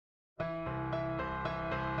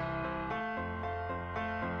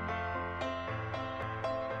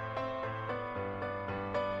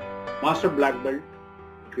Master Black Belt,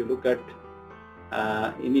 if you look at,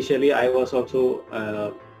 initially I was also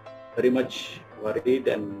very much worried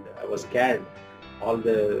and I was scared. All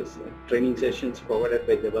the training sessions provided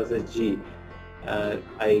by the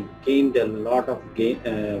I gained a lot of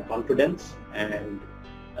confidence, and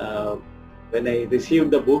when I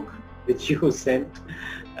received the book which you sent,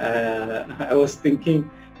 I was thinking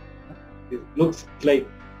it looks like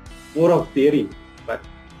more of theory, but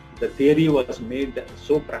the theory was made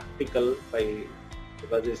so practical by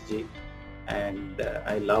Devasys, and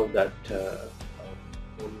I love that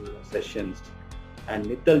whole sessions. And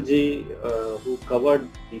Nital ji, who covered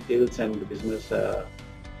details and business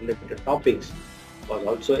related topics, was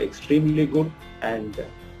also extremely good. And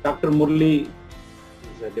Dr. Murli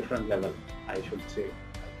is a different level, I should say.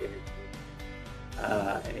 Okay.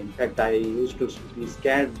 In fact, I used to be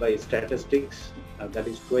scared by statistics. That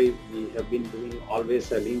is why we have been doing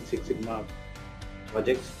always a Lean Six Sigma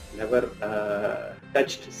projects, never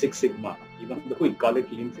touched Six Sigma, even though we call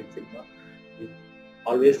it Lean Six Sigma. We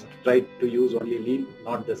always try to use only Lean,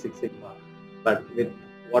 not the Six Sigma. But with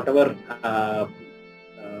whatever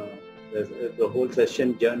the whole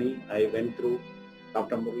session journey I went through,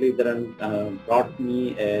 Dr. Muralidharan brought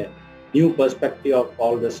me a new perspective of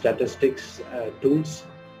all the statistics tools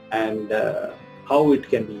and how it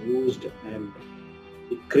can be used, and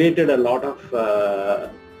it created a lot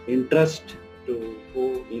of interest to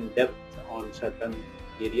go in depth on certain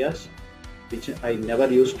areas which I never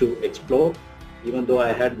used to explore, even though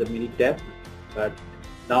I had the mini tab. But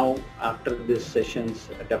now after these sessions,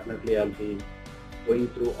 definitely I'll be going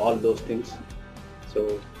through all those things.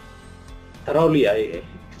 So thoroughly, I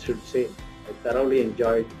should say, I thoroughly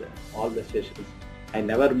enjoyed all the sessions. I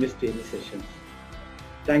never missed any sessions.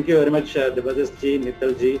 Thank you very much, Devasys ji,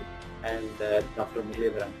 Nital ji, and Dr.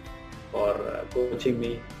 Muralidharan for coaching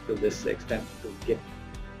me to this extent to get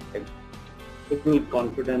a full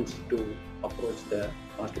confidence to approach the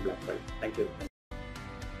Master Black Belt. Thank you.